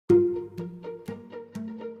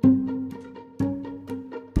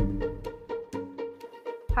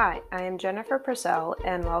Hi, I am Jennifer Purcell,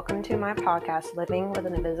 and welcome to my podcast, Living with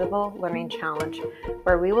an Invisible Learning Challenge,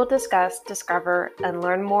 where we will discuss, discover, and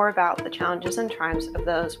learn more about the challenges and triumphs of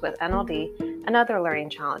those with NLD and other learning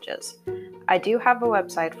challenges. I do have a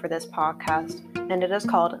website for this podcast, and it is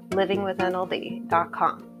called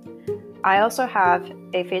livingwithnld.com. I also have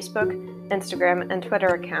a Facebook, Instagram, and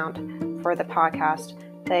Twitter account for the podcast.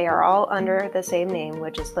 They are all under the same name,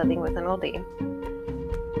 which is Living with NLD.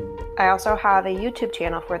 I also have a YouTube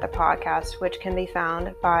channel for the podcast, which can be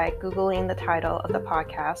found by Googling the title of the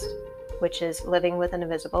podcast, which is Living with an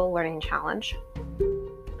Invisible Learning Challenge.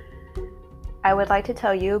 I would like to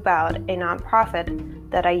tell you about a nonprofit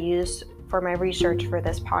that I use for my research for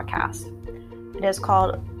this podcast. It is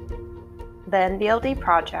called the NVLD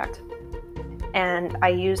Project, and I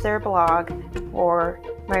use their blog for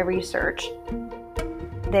my research.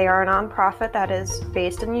 They are a nonprofit that is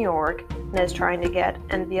based in New York and is trying to get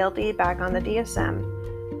NVLD back on the DSM,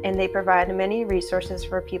 and they provide many resources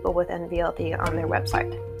for people with NVLD on their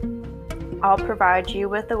website. I'll provide you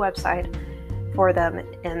with the website for them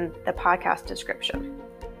in the podcast description.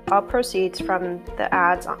 All proceeds from the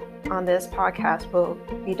ads on this podcast will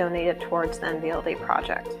be donated towards the NVLD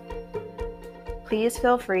project. Please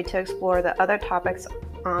feel free to explore the other topics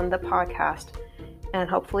on the podcast, and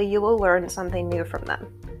hopefully you will learn something new from them.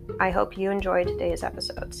 I hope you enjoy today's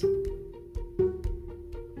episodes.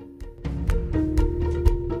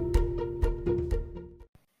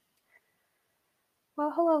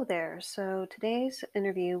 Well, hello there. So today's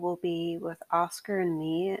interview will be with Oscar and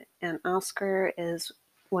me, and Oscar is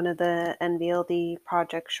one of the NVLD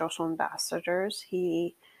Project social ambassadors.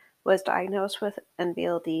 He was diagnosed with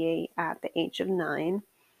NVLD at the age of 9,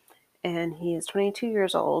 and he is 22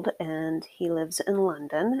 years old, and he lives in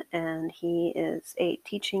London, and he is a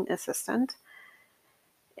teaching assistant.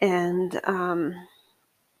 And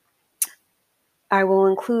I will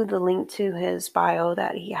include the link to his bio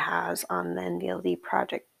that he has on the NVLD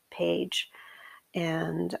Project page.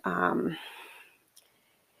 And the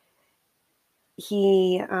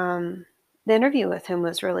interview with him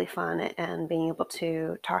was really fun, and being able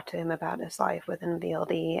to talk to him about his life with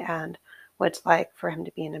NVLD and what it's like for him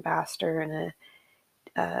to be an ambassador and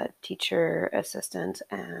a teacher assistant.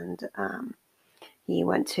 And he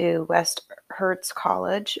went to West Hertz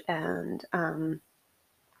College, and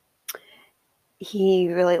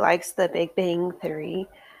he really likes the Big Bang Theory.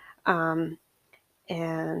 So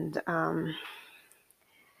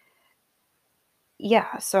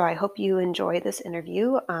I hope you enjoy this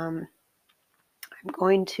interview. I'm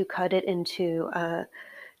going to cut it into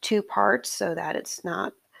 2 parts so that it's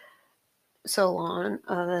not so long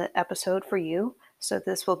of an episode for you. So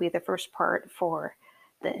this will be the first part for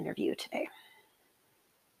the interview today.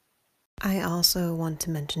 I also want to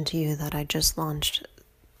mention to you that I just launched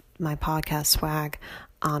my podcast swag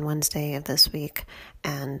on Wednesday of this week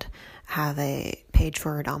and have a page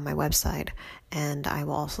for it on my website, and I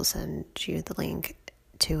will also send you the link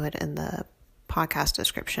to it in the podcast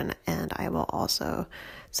description, and I will also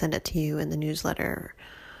send it to you in the newsletter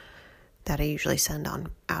that I usually send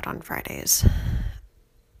out on Fridays.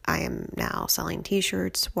 I am now selling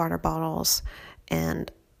t-shirts, water bottles,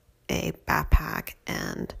 and a backpack,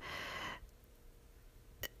 and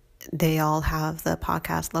they all have the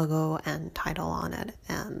podcast logo and title on it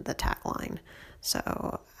and the tagline.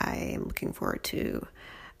 So I am looking forward to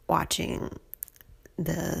watching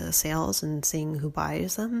the sales and seeing who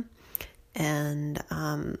buys them, and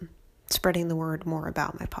spreading the word more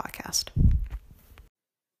about my podcast.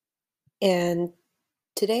 And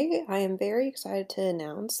today I am very excited to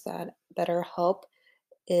announce that BetterHelp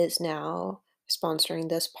is now sponsoring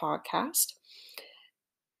this podcast.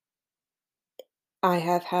 I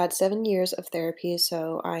have had 7 years of therapy,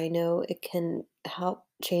 so I know it can help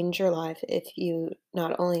change your life if you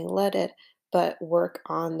not only let it, but work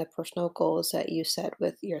on the personal goals that you set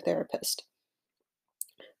with your therapist.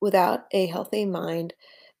 Without a healthy mind,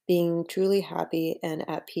 being truly happy and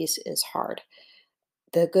at peace is hard.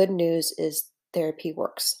 The good news is therapy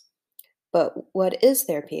works. But what is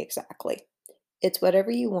therapy exactly? It's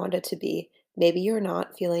whatever you want it to be. Maybe you're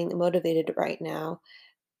not feeling motivated right now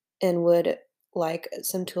and would like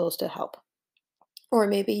some tools to help. Or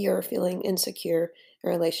maybe you're feeling insecure in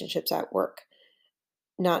relationships at work,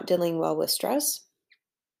 not dealing well with stress.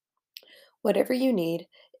 Whatever you need,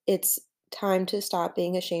 it's time to stop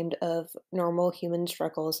being ashamed of normal human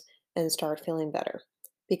struggles and start feeling better,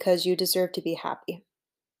 because you deserve to be happy.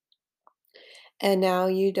 And now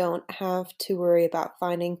you don't have to worry about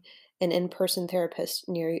finding an in-person therapist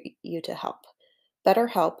near you to help.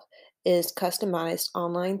 BetterHelp is customized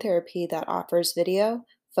online therapy that offers video,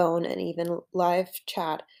 phone, and even live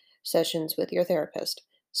chat sessions with your therapist.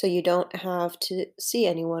 so you don't have to see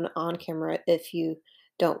anyone on camera if you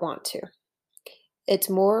don't want to. It's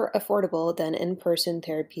more affordable than in-person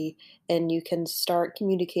therapy, and you can start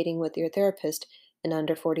communicating with your therapist in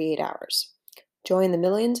under 48 hours. Join the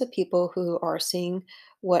millions of people who are seeing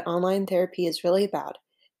what online therapy is really about.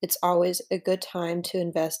 It's always a good time to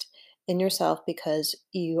invest in yourself because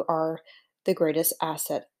you are the greatest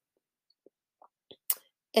asset.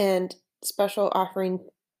 And special offering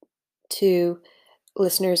to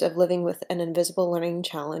listeners of Living with an Invisible Learning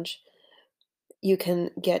Challenge. You can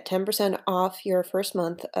get 10% off your first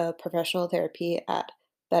month of professional therapy at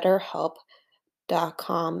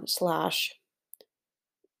betterhelp.com/.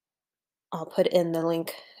 I'll put in the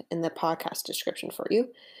link in the podcast description for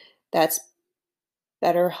you. That's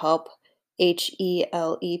BetterHelp,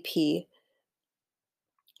 HELEP.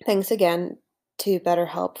 Thanks again to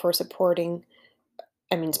BetterHelp for sponsoring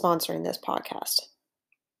this podcast.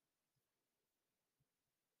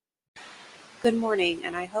 Good morning,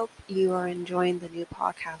 and I hope you are enjoying the new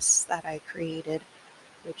podcasts that I created,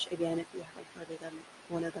 which, again, if you haven't heard of them,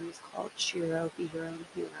 one of them is called Shiro, Be Your Own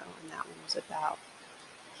Hero, and that one was about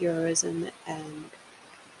heroism and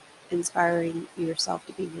inspiring yourself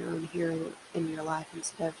to be your own hero in your life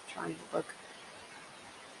instead of trying to look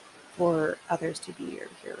for others to be your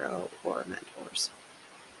hero or mentors.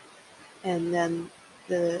 And then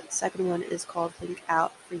the second one is called Think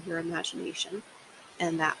Out for Your Imagination,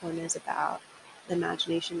 and that one is about the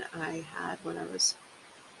imagination I had when I was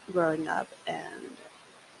growing up and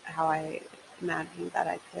how I imagined that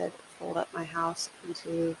I could fold up my house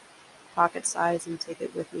into pocket size and take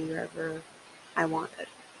it with me wherever I wanted.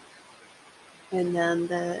 And then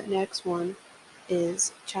the next one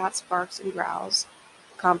is Chats, Barks, and Growls,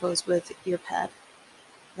 Combos with Your Pet.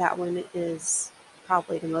 That one is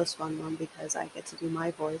probably the most fun one because I get to do my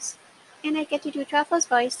voice. And I get to do Truffle's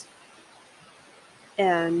voice.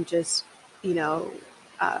 And just, you know,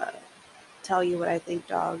 uh, tell you what I think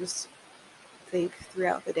dogs think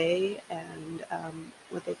throughout the day and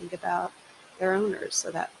what they think about their owners.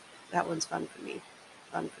 So that one's fun for me.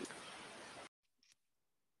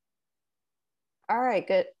 All right,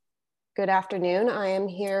 good afternoon. I am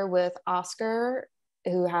here with Oscar,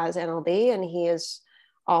 who has NLD, and he is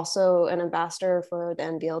also an ambassador for the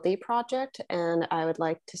NVLD Project. And I would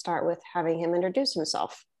like to start with having him introduce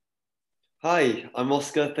himself. Hi, I'm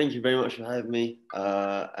Oscar. Thank you very much for having me.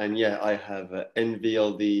 And yeah, I have a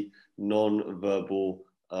NVLD, non-verbal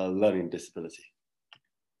learning disability.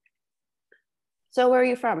 So where are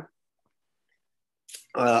you from?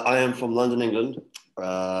 I am from London, England,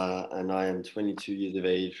 and I am 22 years of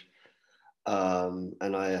age. And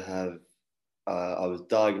I was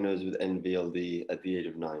diagnosed with NVLD at the age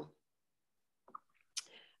of 9.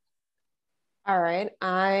 All right,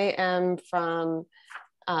 I am from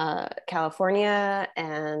California,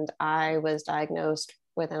 and I was diagnosed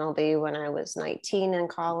with NLD when I was 19 in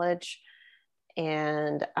college.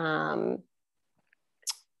 And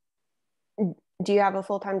do you have a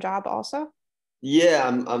full-time job also? Yeah,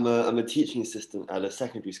 I'm a teaching assistant at a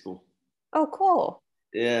secondary school. Oh, cool.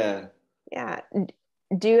 Yeah. Yeah.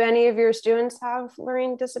 Do any of your students have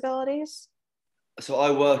learning disabilities? So I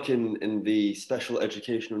work in the special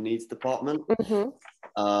educational needs department. Mm-hmm.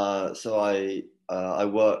 So I've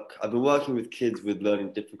been working with kids with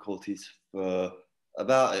learning difficulties for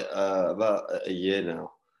about a year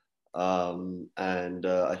now, and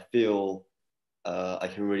I feel I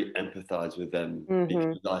can really empathize with them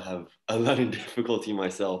because I have a learning difficulty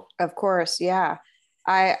myself. Of course, yeah.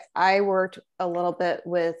 I worked a little bit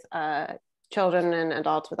with children and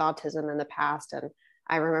adults with autism in the past, and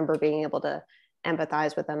I remember being able to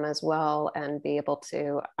empathize with them as well and be able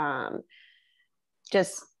to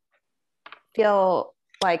just feel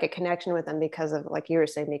like a connection with them because of, like you were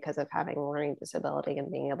saying, because of having a learning disability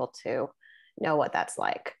and being able to know what that's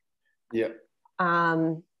like. Yeah.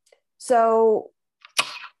 So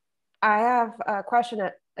I have a question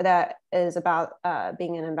that is about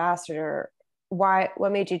being an ambassador.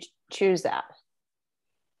 What made you choose that?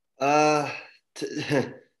 To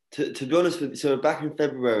be honest with you, so back in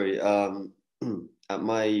February, at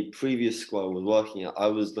my previous school I was working at, I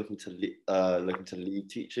was looking to leave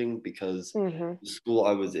teaching because the school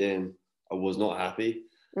I was in, I was not happy.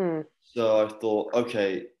 So I thought,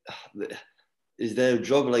 okay, is there a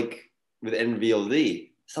job like with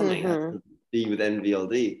NVLD? Something has to be with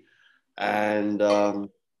NVLD, and so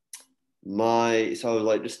I was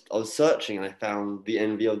like, I was searching and I found the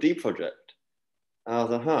NVLD project. And I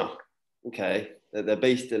was like, huh, okay. They're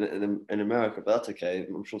based in America, but that's okay.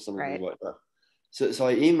 I'm sure something will work out. So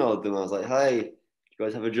I emailed them. I was like, "Hi, you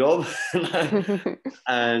guys have a job?"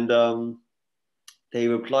 and they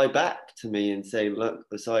reply back to me and say, look,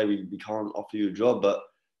 sorry, we can't offer you a job, but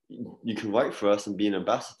you can write for us and be an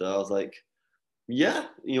ambassador. I was like, yeah,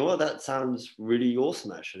 you know what, that sounds really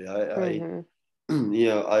awesome. Actually, I Mm-hmm. you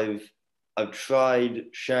know, I've tried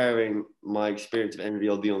sharing my experience of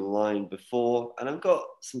NVLD online before, and I've got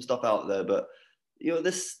some stuff out there, but you know,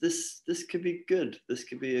 this could be good. This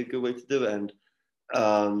could be a good way to do it. And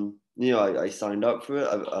you know, I signed up for it.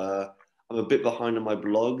 I'm a bit behind on my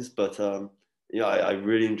blogs, but yeah, I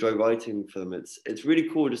really enjoy writing for them. It's really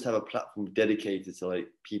cool just to have a platform dedicated to like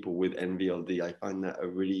people with NVLD. I find that a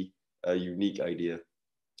really unique idea.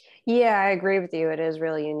 Yeah, I agree with you. It is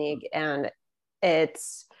really unique, and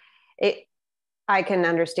it's it. I can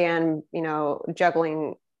understand,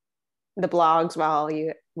 juggling the blogs while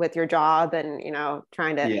you with your job, and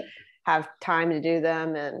trying to Yeah, have time to do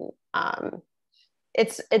them, and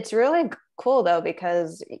it's really cool though,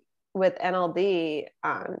 because with NLD,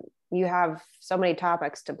 you have so many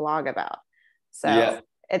topics to blog about, so yeah.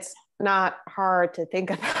 it's not hard to think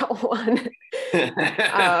about one.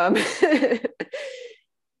 um,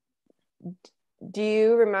 do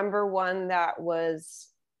you remember one that was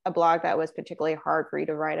a blog that was particularly hard for you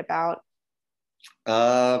to write about?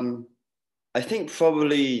 um, I think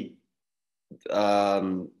probably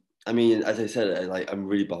um, I mean, as I said, like I'm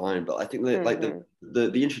really behind, but I think that like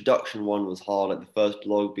Mm-hmm. the introduction one was hard, like the first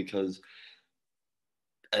blog, because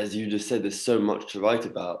as you just said, there's so much to write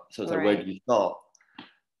about. So it's like, where Right. do you start?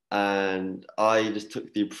 And I just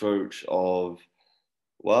took the approach of,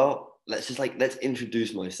 well, let's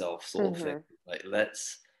introduce myself, sort of thing. Mm-hmm. Like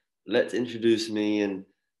let's introduce me, and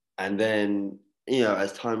then you know,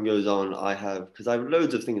 as time goes on, because I have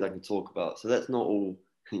loads of things I can talk about. So that's not all.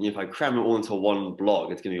 If I cram it all into one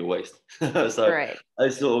blog, it's gonna be a waste. So Right. I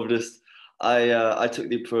sort of just I took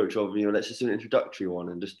the approach of, you know, let's just do an introductory one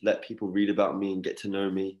and just let people read about me and get to know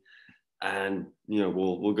me, and you know,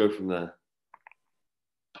 we'll go from there.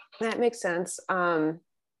 That makes sense.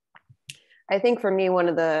 I think for me, one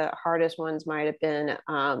of the hardest ones might have been,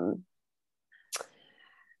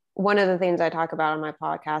 one of the things I talk about on my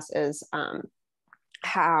podcast is,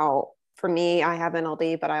 how, for me, I have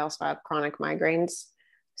NLD, but I also have chronic migraines.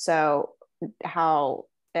 So how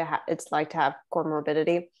it's like to have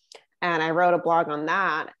comorbidity. And I wrote a blog on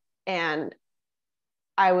that. And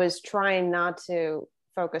I was trying not to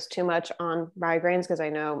focus too much on migraines, because I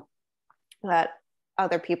know that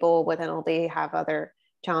other people with NLD have other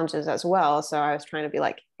challenges as well. So I was trying to be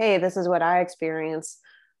like, hey, this is what I experience,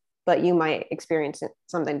 but you might experience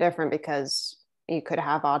something different because you could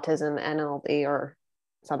have autism, NLD, or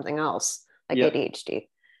something else like Yeah. ADHD.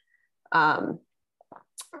 Um,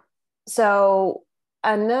 so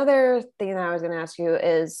another thing that I was going to ask you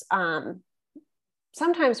is,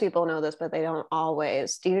 sometimes people know this, but they don't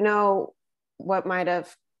always. Do you know what might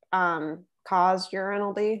have caused your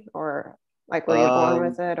NLD, or like were you born Um,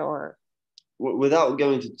 with it, or? without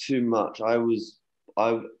going into too much, I was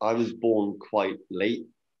born quite late,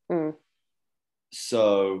 Mm,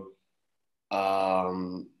 so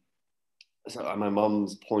um, so my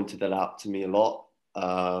mum's pointed that out to me a lot.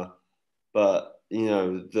 But you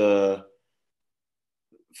know,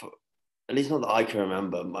 for, at least not that I can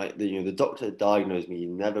remember, you know, the doctor that diagnosed me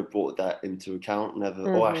never brought that into account. Never,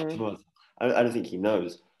 or mm-hmm. actually, I don't think he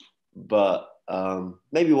knows. But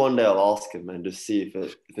maybe one day I'll ask him and just see if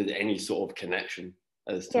there's any sort of connection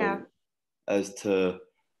as Yeah. to as to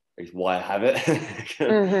why I have it.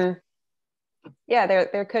 Mm-hmm. Yeah,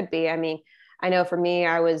 there could be. I mean, I know for me,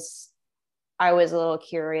 I was a little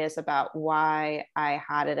curious about why I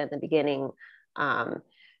had it at the beginning. Um,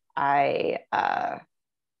 I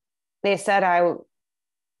They said I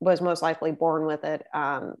was most likely born with it,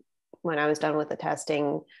 when I was done with the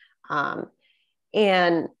testing, um,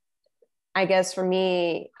 and I guess for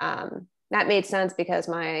me, that made sense because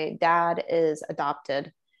my dad is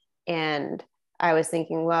adopted, and I was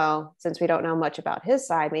thinking, well, since we don't know much about his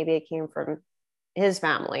side, maybe it came from his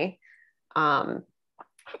family. Um,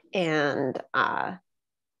 and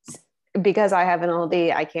Because I have an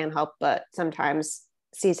NLD, I can't help but sometimes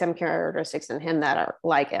see some characteristics in him that are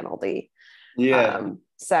like NLD. Yeah.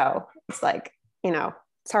 So it's like,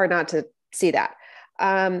 it's hard not to see that.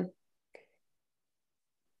 Um,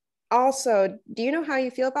 Also, do you know how you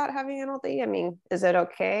feel about having NLD? I mean, is it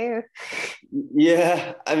okay?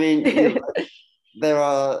 Yeah, I mean, you know, there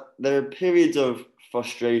are periods of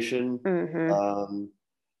frustration, Mm-hmm. um,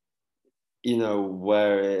 you know,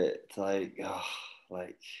 where it's like,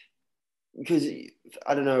 like because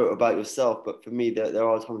I don't know about yourself, but for me, there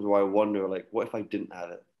are times where I wonder, like, what if I didn't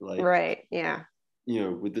have it? Like, Right. Yeah. you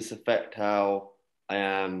know, would this affect how I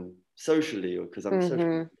am socially, or because I'm social?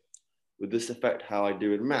 Mm-hmm. would this affect how I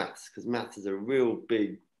do in maths? Because maths is a real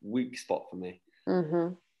big weak spot for me.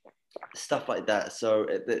 Mm-hmm. Stuff like that. So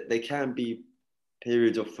they can be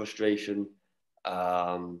periods of frustration,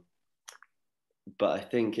 but I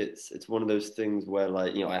think it's one of those things where,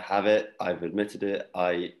 like, I have it, I've admitted it,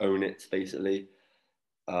 I own it basically.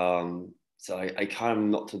 So I kind of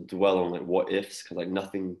not to dwell on like what ifs, because like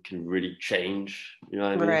nothing can really change. You know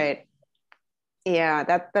what I mean? Right. Yeah,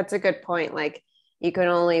 that's a good point. Like you can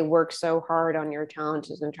only work so hard on your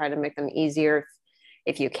challenges and try to make them easier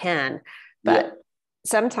if you can. Yeah. But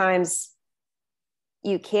sometimes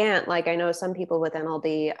you can't. Like I know some people with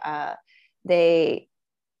NLD, they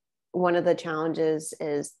one of the challenges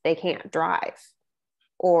is they can't drive,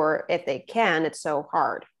 or if they can, it's so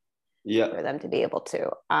hard Yeah. for them to be able to.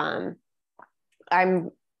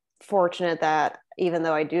 I'm fortunate that even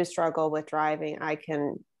though I do struggle with driving, I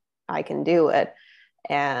can do it,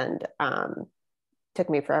 and took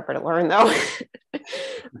me forever to learn though.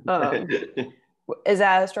 um, is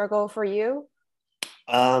that a struggle for you?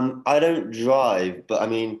 I don't drive, but I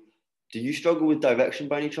mean, do you struggle with direction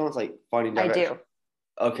by any chance? Like finding I direction? do.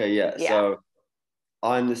 Okay, yeah. Yeah. So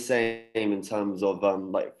I'm the same in terms of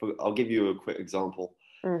I'll give you a quick example,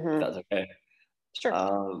 if Mm-hmm. that's okay. Sure.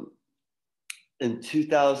 Um, in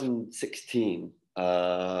 2016,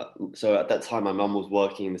 so at that time my mum was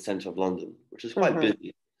working in the centre of London, which is quite Mm-hmm.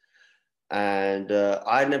 busy, and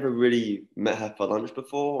I'd never really met her for lunch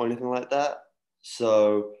before or anything like that.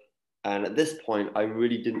 So, and at this point, I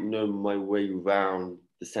really didn't know my way around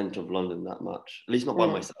the centre of London that much, at least not by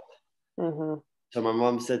myself. Mm-hmm. So my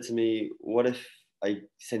mum said to me, "What if I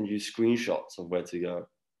send you screenshots of where to go,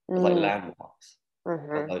 of like Mm-hmm. landmarks?" I was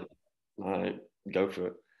Mm-hmm. like, "All right, go for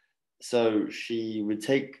it." So she would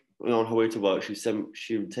take, on her way to work,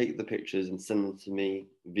 she would take the pictures and send them to me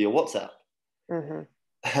via WhatsApp. Mm-hmm.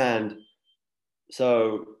 And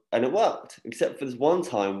so, and it worked, except for this one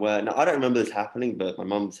time where, now I don't remember this happening, but my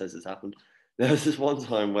mum says this happened. There was this one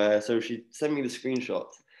time where, so she sent me the screenshot,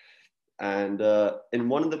 and in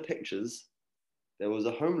one of the pictures, there was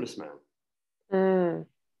a homeless man. Mm.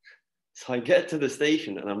 So I get to the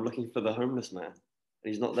station and I'm looking for the homeless man, and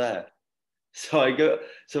he's not there. So I go.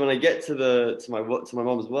 So when I get to my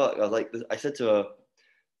mom's work, I was like, I said to her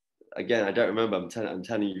again. I don't remember. I'm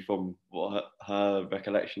telling you from what her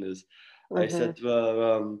recollection is. I Mm-hmm. said to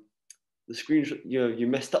her, the screenshot. You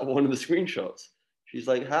messed up one of the screenshots. She's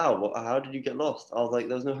like, how? What? How did you get lost? I was like,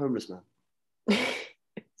 there was no homeless man.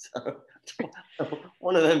 So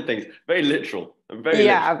one of them things. Very literal and very literal.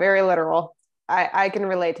 Yeah, very literal. I can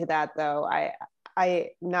relate to that though. I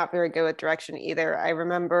not very good with direction either. I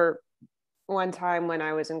remember one time when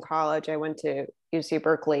I was in college, I went to UC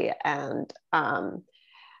Berkeley, and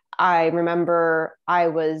I remember I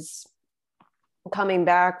was coming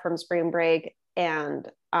back from spring break, and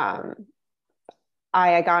I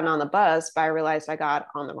had gotten on the bus, but I realized I got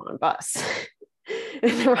on the wrong bus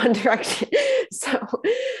in the wrong direction. So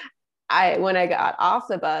when I got off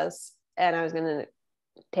the bus and I was going to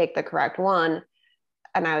take the correct one,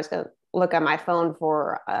 and I was going to look at my phone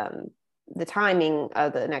for the timing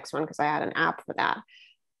of the next one because I had an app for that.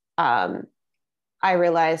 Um, I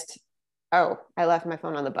realized, oh, I left my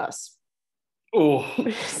phone on the bus. Oh,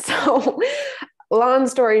 So, long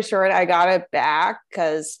story short, I got it back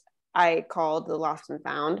because I called the lost and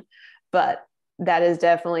found. But that is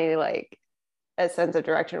definitely like a sense of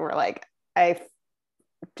direction where, like, I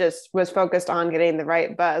just was focused on getting the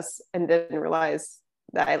right bus and didn't realize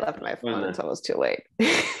that I left my phone until it was too late.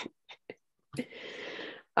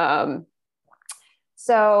 um,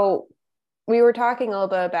 so we were talking a little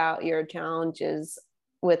bit about your challenges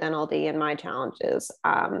with NLD and my challenges.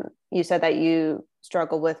 You said that you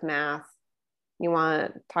struggle with math. You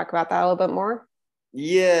want to talk about that a little bit more?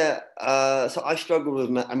 yeah. So I struggled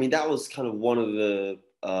with I mean, that was kind of one of the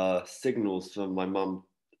signals from my mum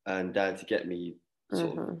and dad to get me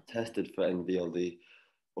sort of Mm-hmm. tested for NVLD,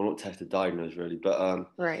 or not tested, diagnosed really, but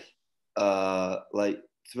Right. like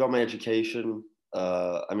throughout my education,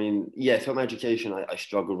 I mean, yeah, throughout my education, I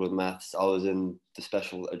struggled with maths. I was in the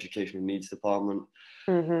special educational needs department,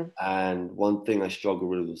 Mm-hmm. and one thing I struggled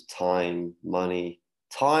with was time, money.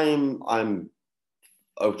 Time, I'm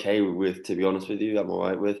okay with, to be honest with you. I'm all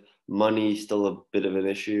right with. Money, still a bit of an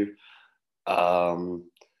issue. Um,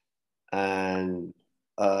 and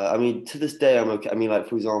I mean, to this day, I'm okay. I mean, like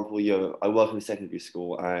for example, I work in a secondary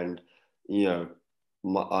school, and you know,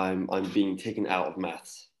 I'm being taken out of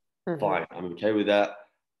maths. Mm-hmm. Fine, I'm okay with that.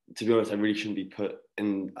 To be honest, I really shouldn't be put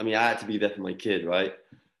in. I mean, I had to be there for my kid, right?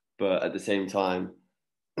 But at the same time,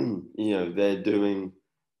 they're doing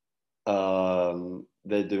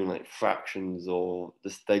like fractions, or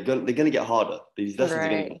this, they're gonna get harder. These lessons are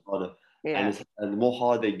gonna get Right. harder. Yeah. And the more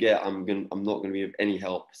hard they get, I'm not gonna be of any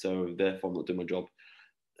help. So therefore, I'm not doing my job.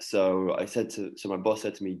 So my boss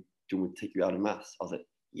said to me, "Do you want me to take you out of maths?" I was like,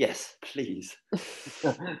 "Yes, please."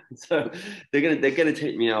 So they're gonna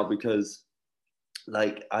take me out because,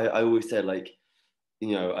 like I always said, like,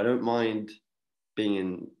 I don't mind being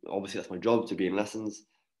in. Obviously, that's my job to be in lessons.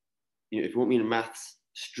 If you want me in maths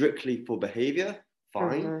strictly for behavior,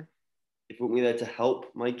 fine. Mm-hmm. If you want me there to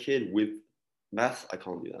help my kid with maths, I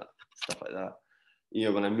can't do that. Stuff like that.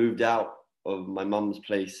 When I moved out of my mum's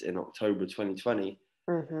place in October 2020,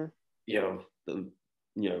 Mm-hmm.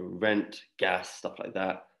 the rent, gas, stuff like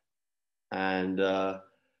that. And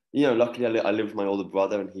luckily I live with my older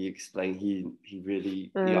brother, and he explained he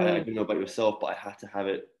really, I Mm. don't know about yourself, but I had to have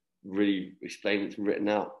it really explained and written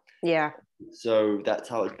out. Yeah. So that's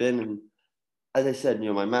how it's been. And as I said,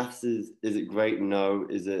 my maths is it great? No.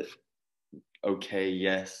 Is it okay?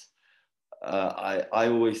 Yes. I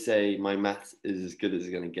always say my maths is as good as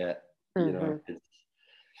it's gonna get. Mm-hmm.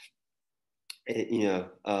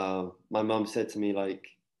 My mum said to me, like,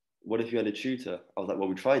 what if you had a tutor? I was like, well,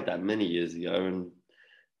 we tried that many years ago,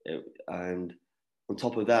 and on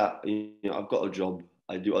top of that, I've got a job.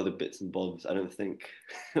 I do other bits and bobs. I don't think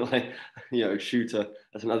like, a tutor,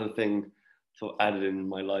 that's another thing sort of added in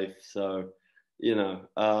my life. So,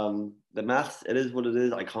 the maths, it is what it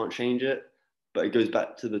is. I can't change it, but it goes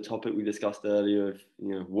back to the topic we discussed earlier of,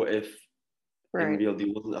 what if Right.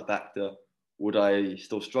 NVLD wasn't a factor? Would I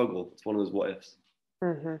still struggle? It's one of those what ifs.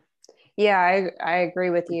 Mm-hmm. Yeah, I agree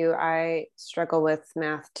with you. I struggle with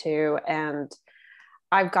math too, and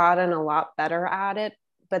I've gotten a lot better at it,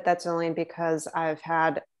 but that's only because I've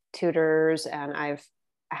had tutors and I've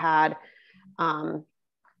had um,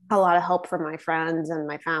 a lot of help from my friends and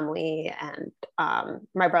my family, and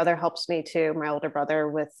my brother helps me too, my older brother,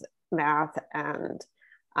 with math, and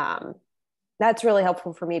um, that's really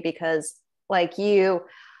helpful for me because, like you,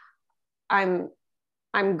 I'm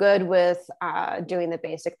I'm good with doing the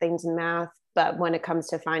basic things in math, but when it comes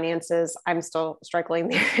to finances, I'm still struggling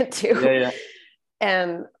there Yeah, too, yeah.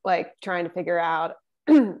 and like trying to figure out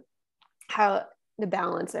how to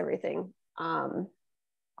balance everything.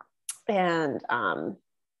 And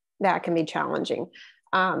that can be challenging.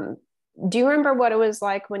 Um, do you remember what it was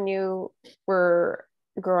like when you were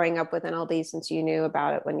growing up with NLD, since you knew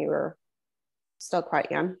about it when you were still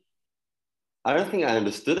quite young? I don't think I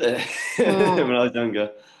understood it Mm, when I was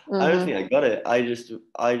younger. I don't mm-hmm, think I got it. I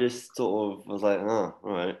just sort of was like, oh,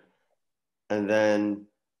 all right. And then,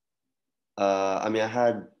 I mean, I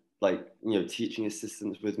had, like, teaching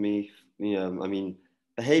assistants with me. I mean,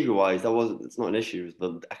 behavior-wise, it's not an issue. It's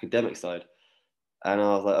the academic side. And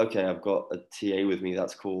I was like, okay, I've got a TA with me.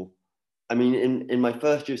 That's cool. I mean, in my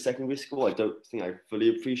first year of secondary school, I don't think I fully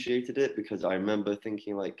appreciated it because I remember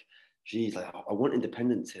thinking, like, geez, like, I want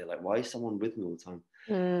independence here. Like, why is someone with me all the time?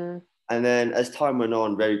 mm, And then as time went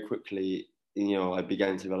on, very quickly, I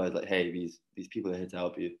began to realize, like, hey, these people are here to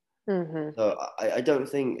help you. mm-hmm, So I don't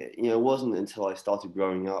think, it wasn't until I started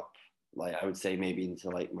growing up, like, I would say maybe into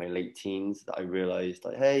like my late teens, that I realized,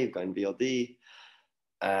 like, hey, I've got NVLD.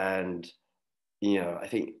 And I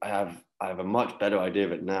think I have a much better idea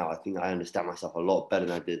of it now. I think I understand myself a lot better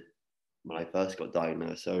than I did when I first got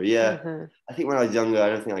diagnosed. So yeah, mm-hmm. I think when I was younger, I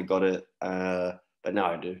don't think I got it, but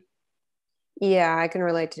now I do. Yeah, I can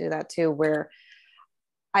relate to that too, where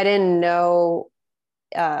I didn't know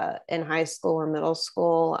in high school or middle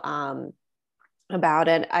school about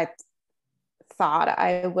it. I thought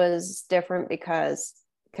I was different because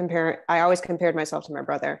I always compared myself to my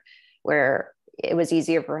brother, where it was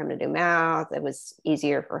easier for him to do math. It was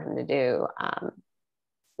easier for him to do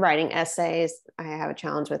writing essays. I have a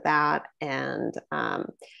challenge with that. And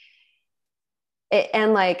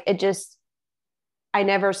like, it just, I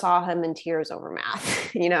never saw him in tears over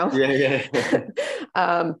math, you know? Yeah, yeah.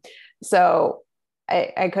 um, so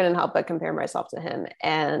I couldn't help but compare myself to him.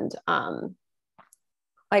 And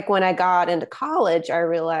like when I got into college, I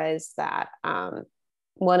realized that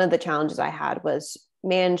one of the challenges I had was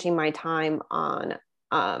managing my time on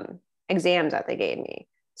exams that they gave me.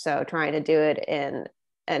 So trying to do it in,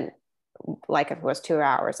 and like if it was 2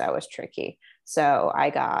 hours, that was tricky. So I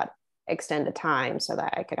got extended time so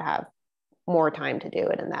that I could have more time to do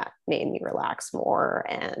it. And that made me relax more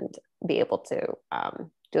and be able to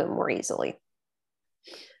do it more easily.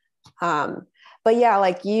 Um, but yeah,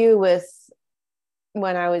 like you, with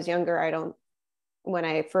when I was younger, when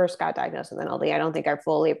I first got diagnosed with NLD, I don't think I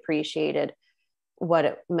fully appreciated what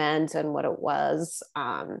it meant and what it was.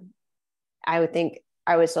 I would think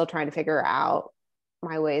I was still trying to figure out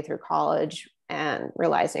my way through college, and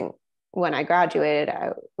realizing when I graduated,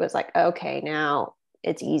 I was like, okay, now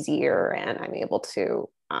it's easier and I'm able to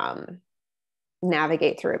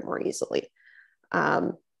navigate through it more easily.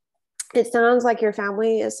 Um, it sounds like your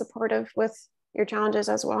family is supportive with your challenges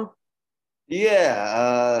as well.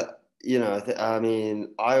 Yeah, I mean,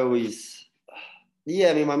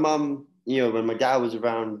 I mean, my mum, when my dad was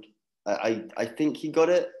around, I think he got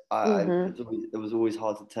it. Mm-hmm. It was always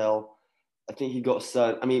hard to tell. I think he got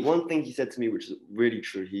certain. I mean, one thing he said to me, which is really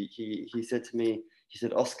true. He said to me, he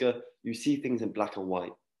said, Oscar, you see things in black and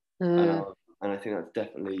white, and Mm, I think that's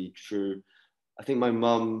definitely true. I think my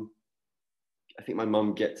mum I think my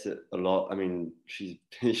mum gets it a lot. I mean, she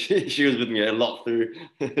was with me a lot through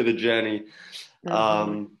the journey.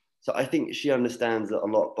 mm-hmm. So I think she understands it a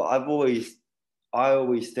lot. But I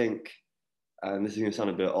always think, and this is going to sound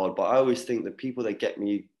a bit odd, but I always think the people that get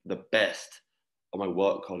me the best are my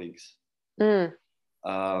work colleagues. Mm.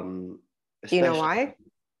 Um, Do you know Especially, why?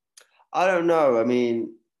 I don't know. I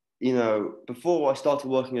mean, before I started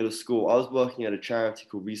working at a school, I was working at a charity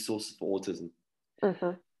called Resources for Autism.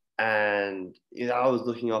 Mm-hmm. And I was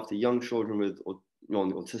looking after young children on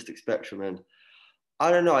the autistic spectrum, and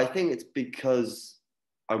I don't know. I think it's because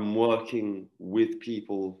I'm working with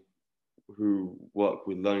people who work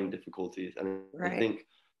with learning difficulties, and I Right. think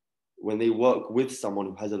when they work with someone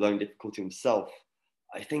who has a learning difficulty himself,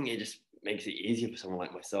 I think it just makes it easier for someone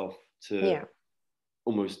like myself to Yeah.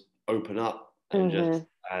 almost open up Mm-hmm.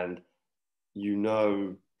 and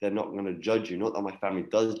they're not going to judge you. Not that my family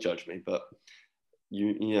does judge me, but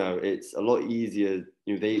it's a lot easier.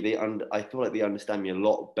 I feel like they understand me a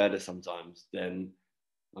lot better sometimes than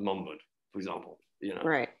my mum would, for example.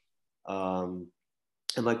 Right. Um,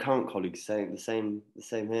 and my current colleagues saying the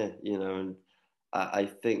same here. And I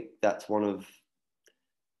think that's one of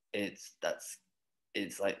it's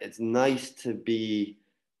like it's nice to be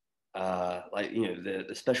the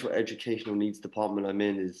special educational needs department I'm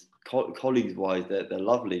in is colleagues wise they're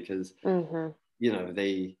lovely because Mm-hmm.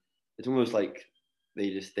 they it's almost like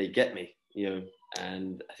they get me,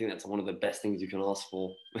 and I think that's one of the best things you can ask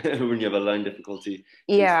for when you have a learning difficulty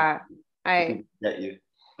is Yeah. for I people to get you.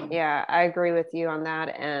 yeah, I agree with you on that.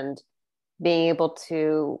 And being able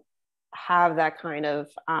to have that kind of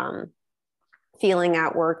feeling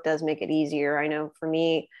at work does make it easier. I know for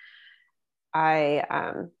me, I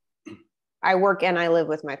I work and I live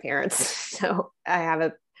with my parents, so I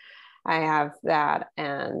have that,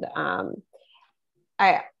 and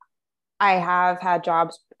I I have had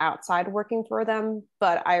jobs outside working for them,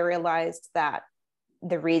 but I realized that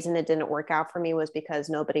the reason it didn't work out for me was because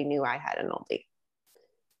nobody knew I had an NLD,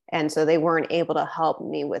 and so they weren't able to help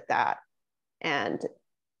me with that. And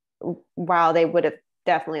while they would have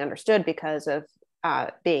definitely understood because of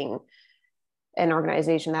being an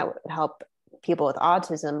organization that would help people with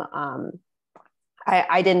autism,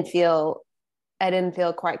 I didn't feel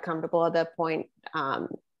quite comfortable at that point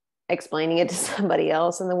explaining it to somebody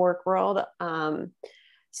else in the work world.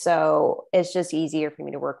 So it's just easier for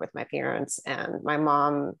me to work with my parents, and my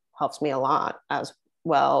mom helps me a lot as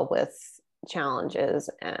well with challenges,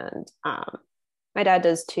 and my dad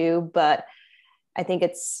does too. But I think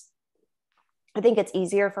it's I think it's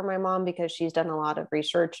easier for my mom because she's done a lot of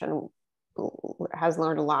research and has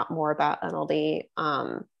learned a lot more about NLD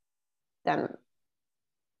than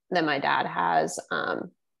my dad has.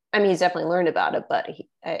 I mean, he's definitely learned about it, but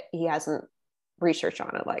he hasn't researched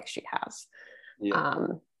on it like she has. Yeah.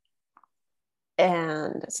 Um,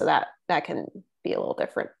 and so that can be a little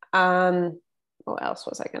different. What else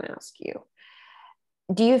was I going to ask you?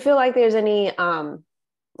 Do you feel like there's any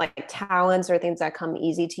like talents or things that come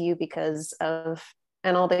easy to you because of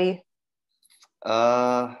NLD?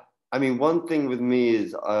 uh I mean, one thing with me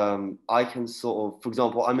is I can sort of, for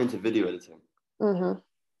example, I'm into video editing. Mm-hmm.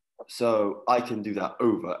 So I can do that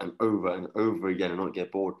over and over and over again and not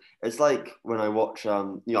get bored. It's like when I watch,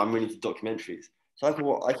 I'm really into documentaries. So I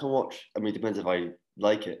can watch. I mean, it depends if I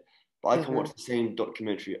like it, but I can Mm-hmm. watch the same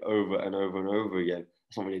documentary over and over and over again.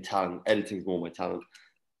 It's not really talent. Editing's more my talent.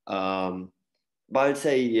 Um, but I'd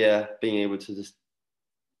say, yeah, being able to just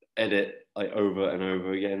edit like over and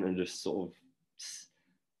over again and just sort of,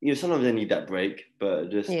 sometimes I need that break, but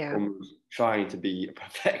just Yeah. almost trying to be a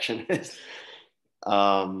perfectionist.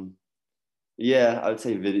 Um, yeah, I would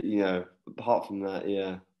say video, apart from that,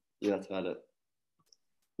 yeah, that's about it.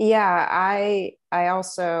 Yeah, I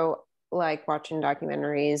also like watching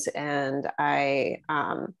documentaries, and I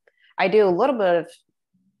do a little bit of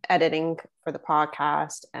editing for the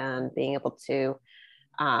podcast and being able to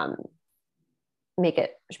um make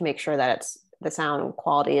sure that it's the sound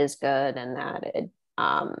quality is good and that it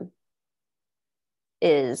um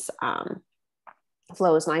is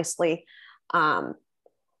flows nicely. Um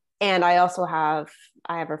and I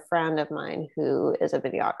have a friend of mine who is a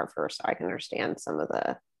videographer, so I can understand some of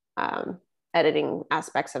the um editing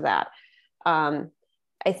aspects of that.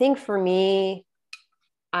 I think for me,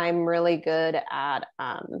 I'm really good at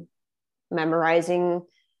memorizing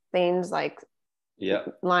things like Yeah.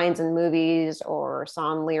 lines in movies or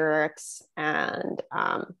song lyrics. And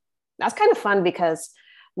that's kind of fun because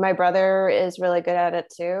my brother is really good at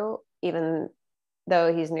it too, even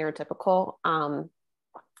though he's neurotypical.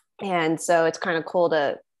 And so it's kind of cool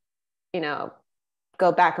to, you know,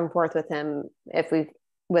 go back and forth with him if we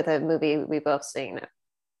with a movie we both seen it.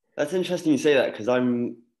 That's interesting you say that because I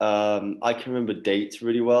can remember dates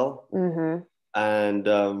really well. Mm-hmm. And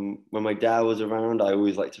when my dad was around, I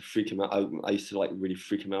always like to freak him out. I used to like really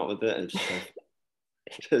freak him out with it, and it's just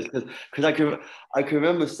so because I can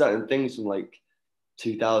remember certain things from like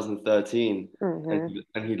 2013, and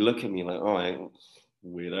Mm-hmm. he'd look at me like, all right,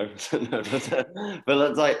 weirdo. But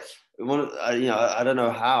that's like I don't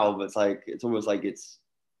know how, but it's almost like it's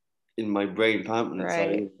in my brain permanent. So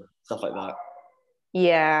Right. stuff like that.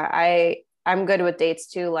 Yeah, I'm good with dates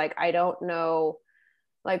too. Like I don't know,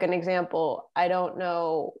 like an example, I don't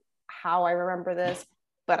know how I remember this,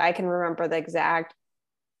 but I can remember the exact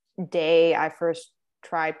day I first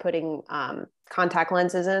tried putting contact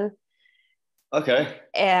lenses in. Okay.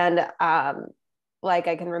 And like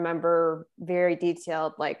I can remember very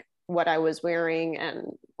detailed like what I was wearing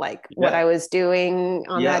and like what Yeah. I was doing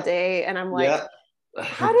on that Yeah. day. And I'm like, Yeah.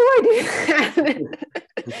 how do I do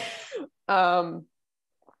that? um,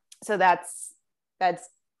 so that's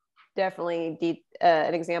definitely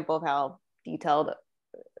an example of how detailed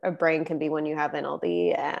a brain can be when you have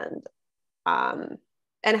NLD, um,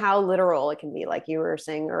 and how literal it can be, like you were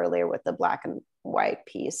saying earlier with the black and white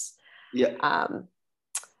piece. Yeah. Um,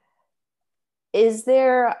 is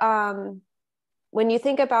there when you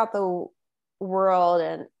think about the world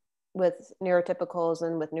and with neurotypicals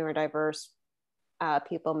and with neurodiverse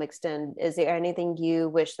people mixed in, is there anything you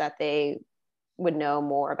wish that they would know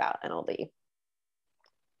more about NLD?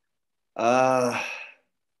 Uh,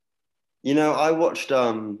 I think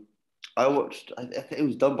it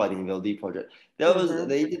was done by the NVLD Project. Mm-hmm.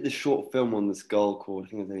 They did this short film on this girl called, I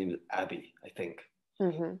think her name is Abby, I think.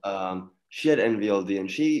 Mm-hmm. She had NVLD and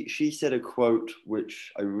she said a quote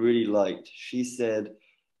which I really liked. She said,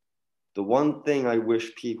 "The one thing I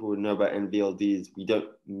wish people would know about NVLD is we don't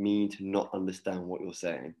mean to not understand what you're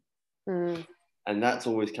saying." Mm. And that's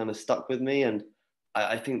always kind of stuck with me. And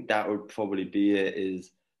I think that would probably be it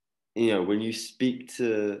is, when you speak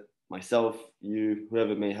to myself, you,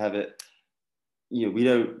 whoever may have it,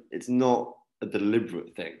 it's not a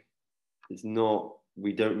deliberate thing. It's not,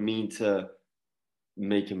 we don't mean to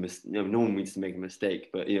make a mistake. No one means to make a mistake,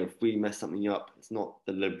 but, if we mess something up, it's not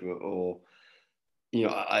deliberate or,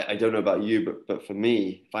 I don't know about you, but for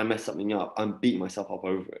me, if I mess something up, I'm beating myself up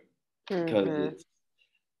over it because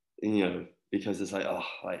Mm-hmm. because it's like, oh,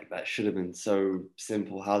 like that should have been so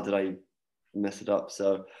simple. How did I mess it up?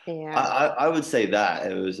 So Yeah. I would say that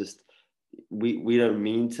it was just we don't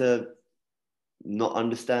mean to not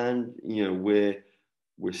understand. We're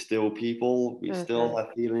still people. We Mm-hmm. still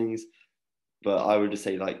have feelings. But I would just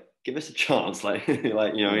say like give us a chance, like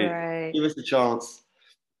like Right. give us a chance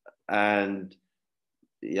and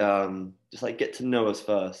just like get to know us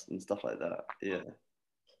first and stuff like that. Yeah.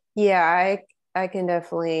 Yeah, I can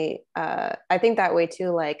definitely I think that way too.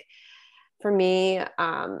 Like for me,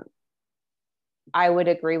 I would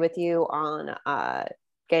agree with you on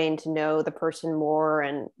getting to know the person more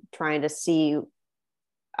and trying to see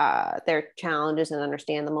their challenges and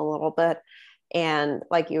understand them a little bit. And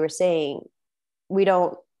like you were saying, we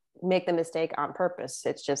don't make the mistake on purpose.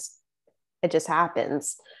 It just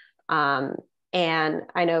happens. Um, and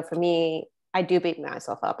I know for me, I do beat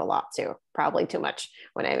myself up a lot too, probably too much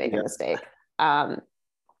when I make a Yeah. mistake. And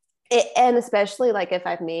especially like if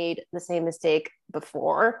I've made the same mistake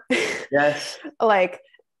before, Yes. like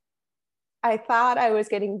I thought I was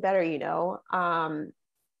getting better,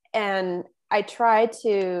 and I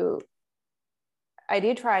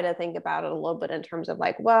do try to think about it a little bit in terms of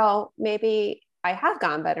like, well, maybe I have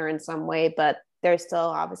gone better in some way, but there's still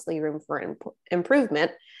obviously room for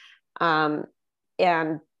improvement. Um,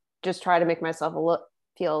 and just try to make myself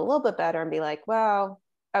feel a little bit better and be like, well,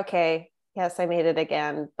 okay, yes, I made it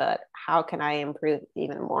again, but how can I improve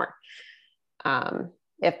even more,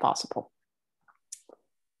 if possible?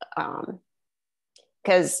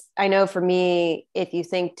 Because I know for me, if you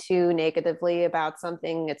think too negatively about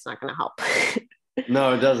something, it's not going to help.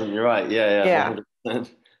 No, it doesn't. You're right. Yeah, yeah, Yeah, 100%.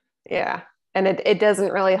 yeah, and it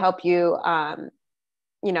doesn't really help you,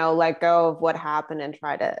 let go of what happened and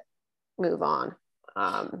try to move on.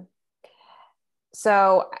 Um,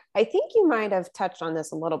 so I think you might have touched on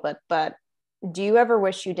this a little bit, but do you ever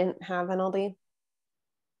wish you didn't have NLD?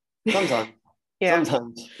 Sometimes. Yeah.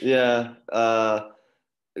 sometimes, yeah,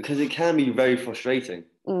 because it can be very frustrating,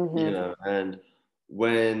 Mhm. and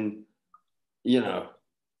when, you know,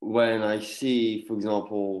 when I see, for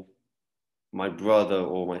example, my brother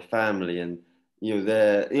or my family, and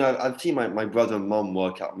I've seen my brother and mom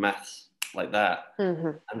work out maths like that.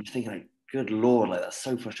 Mhm. I'm just thinking, like, good lord, like that's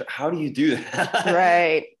so frustrating. How do you do that?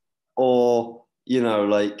 Right. Or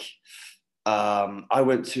like, I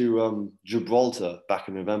went to Gibraltar back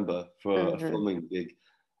in November for a Mhm. filming gig,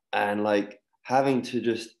 and like having to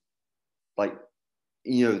just like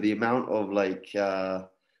the amount of like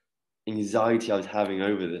anxiety I was having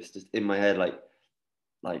over this, just in my head,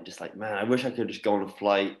 like just like, man, I wish I could just go on a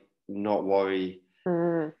flight, not worry.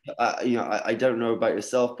 Mm. I don't know about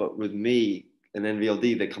yourself, but with me and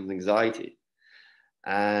NVLD, there comes anxiety,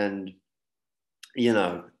 and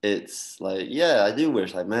it's like, yeah, I do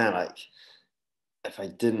wish, like, man, like, if I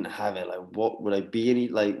didn't have it, like, what would I be?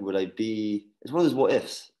 Would I be? It's one of those what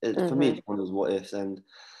ifs. For me, Mhm. it's one of those what ifs, and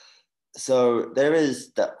so there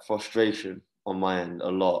is that frustration on my end a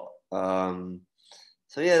lot.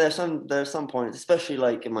 So yeah, there's some points, especially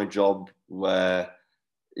like in my job, where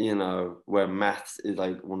where maths is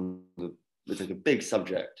like it's like a big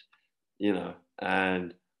subject,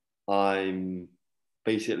 and I'm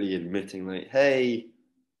basically admitting, like, hey,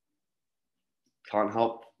 can't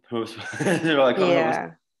help. I can't help.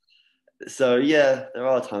 Yeah. So yeah, there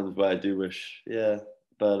are times where I do wish, yeah,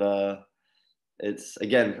 but it's,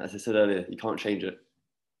 again, as I said earlier, you can't change it.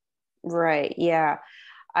 Right. Yeah.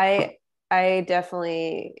 I I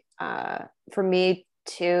definitely for me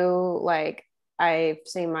too, like I've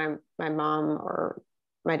seen my mom or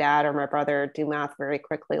my dad or my brother do math very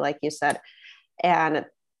quickly, like you said. And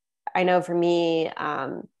I know for me,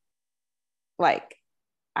 like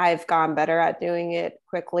I've gone better at doing it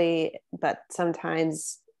quickly, but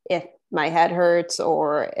sometimes if my head hurts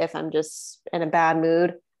or if I'm just in a bad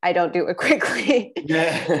mood, I don't do it quickly.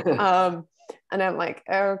 Yeah. um, and I'm like,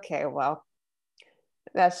 okay, well,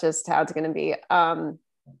 that's just how it's going to be.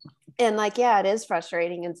 And like, yeah, it is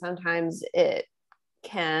frustrating, and sometimes it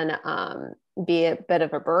can be a bit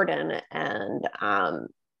of a burden and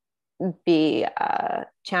be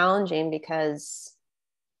challenging because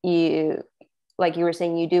you, like you were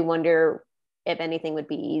saying, you do wonder if anything would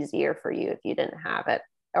be easier for you if you didn't have it,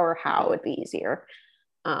 or how it Yeah. would be easier,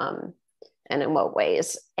 um, and in what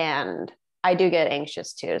ways. And I do get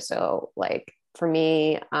anxious too. So, like for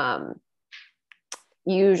me,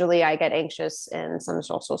 usually I get anxious in some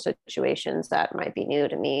social situations that might be new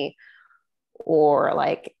to me, or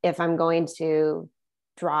like if I'm going to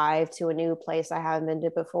drive to a new place I haven't been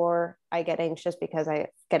to before, I get anxious because I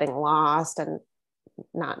getting lost and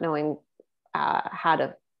not knowing how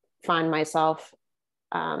to find myself,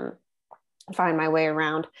 um, find my way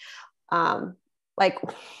around. Um, like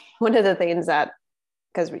one of the things that,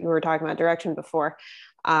 because we were talking about direction before,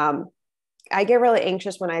 um, I get really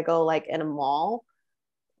anxious when I go like in a mall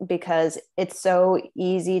because it's so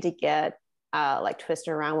easy to get like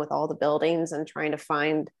twisted around with all the buildings and trying to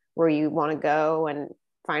find where you want to go and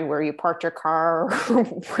find where you parked your car or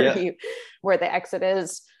Yeah. where the exit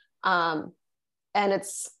is. Um, and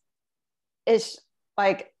it's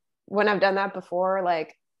like when I've done that before,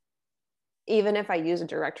 like even if I use a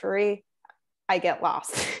directory, I get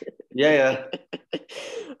lost. Yeah. Yeah.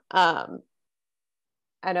 um,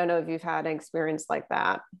 I don't know if you've had an experience like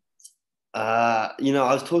that. I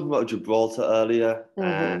was talking about Gibraltar earlier,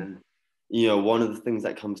 Mm-hmm. and one of the things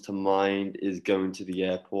that comes to mind is going to the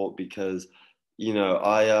airport, because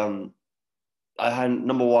I hadn't,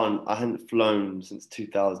 number one, I hadn't flown since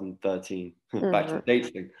 2013. Back to Mm-hmm. the dates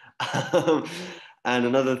thing. Um, and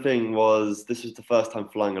another thing was, this was the first time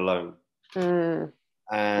flying alone, Mm,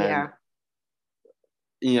 and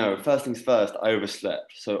yeah. first things first, I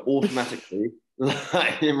overslept, so automatically,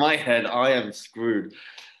 like, in my head, I am screwed.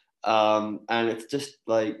 And it's just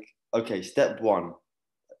like, okay,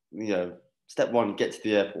 you know, step one, get to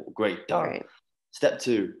the airport. Great, done. Right. Step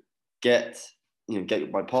two, get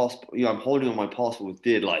get my passport. I'm holding on my passport with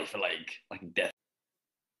dear life, for like death.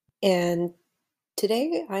 And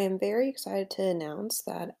today I am very excited to announce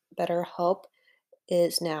that BetterHelp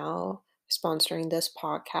is now sponsoring this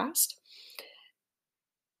podcast.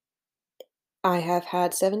 I have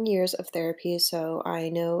had 7 years of therapy, so I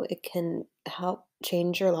know it can help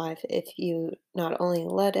change your life if you not only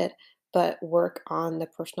let it, but work on the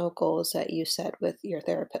personal goals that you set with your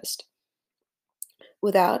therapist.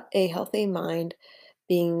 Without a healthy mind,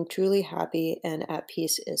 being truly happy and at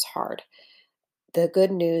peace is hard. The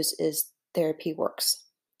good news is therapy works.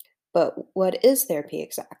 But what is therapy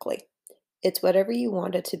exactly? It's whatever you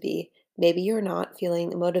want it to be. Maybe you're not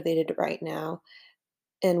feeling motivated right now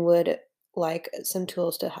and would like some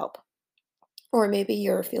tools to help. Or maybe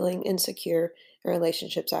you're feeling insecure in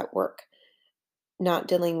relationships at work, not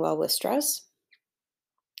dealing well with stress.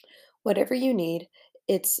 Whatever you need,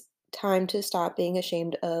 it's time to stop being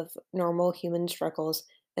ashamed of normal human struggles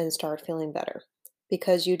and start feeling better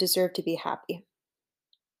because you deserve to be happy.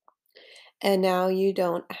 And now you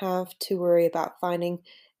don't have to worry about finding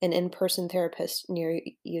an in person therapist near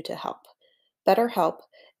you to help. BetterHelp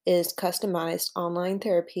is customized online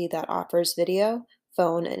therapy that offers video,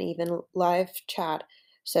 phone, and even live chat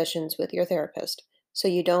sessions with your therapist. So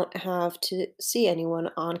you don't have to see anyone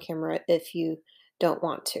on camera if you don't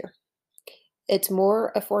want to. It's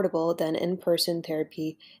more affordable than in person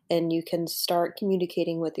therapy, and you can start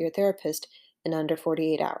communicating with your therapist in under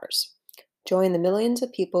 48 hours. Join the millions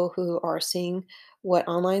of people who are seeing what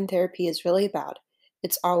online therapy is really about.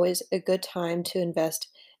 It's always a good time to invest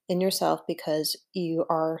in yourself because you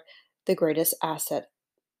are the greatest asset.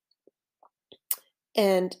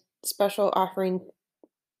 And special offering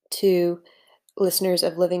to listeners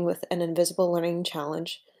of Living with an Invisible Learning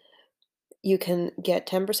Challenge. You can get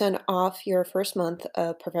 10% off your first month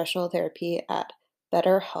of professional therapy at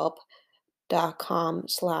betterhelp.com/.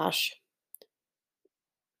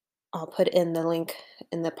 I'll put in the link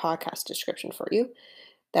in the podcast description for you.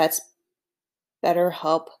 That's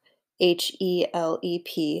BetterHelp,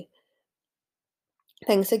 HELEP.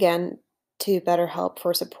 Thanks again to BetterHelp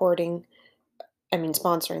for sponsoring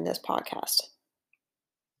this podcast.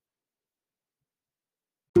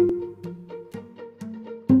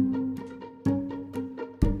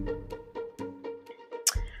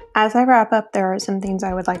 As I wrap up, there are some things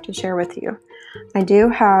I would like to share with you. I do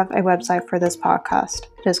have a website for this podcast.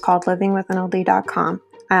 It is called livingwithnld.com.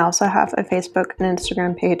 I also have a Facebook and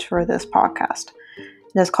Instagram page for this podcast.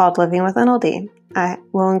 It is called Living with NLD. I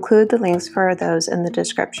will include the links for those in the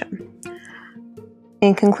description.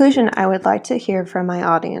 In conclusion, I would like to hear from my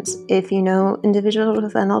audience. If you know individuals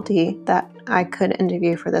with NLD that I could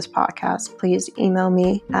interview for this podcast, please email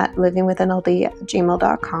me at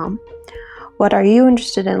livingwithnld@gmail.com. What are you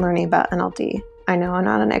interested in learning about NLD? I know I'm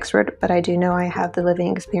not an expert, but I do know I have the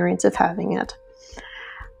living experience of having it.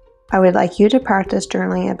 I would like you to practice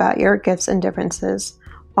journaling about your gifts and differences.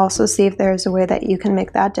 Also, see if there is a way that you can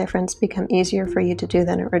make that difference become easier for you to do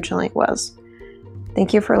than originally it was.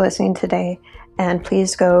 Thank you for listening today, and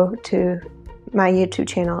please go to my YouTube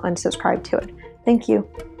channel and subscribe to it. Thank you.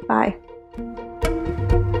 Bye.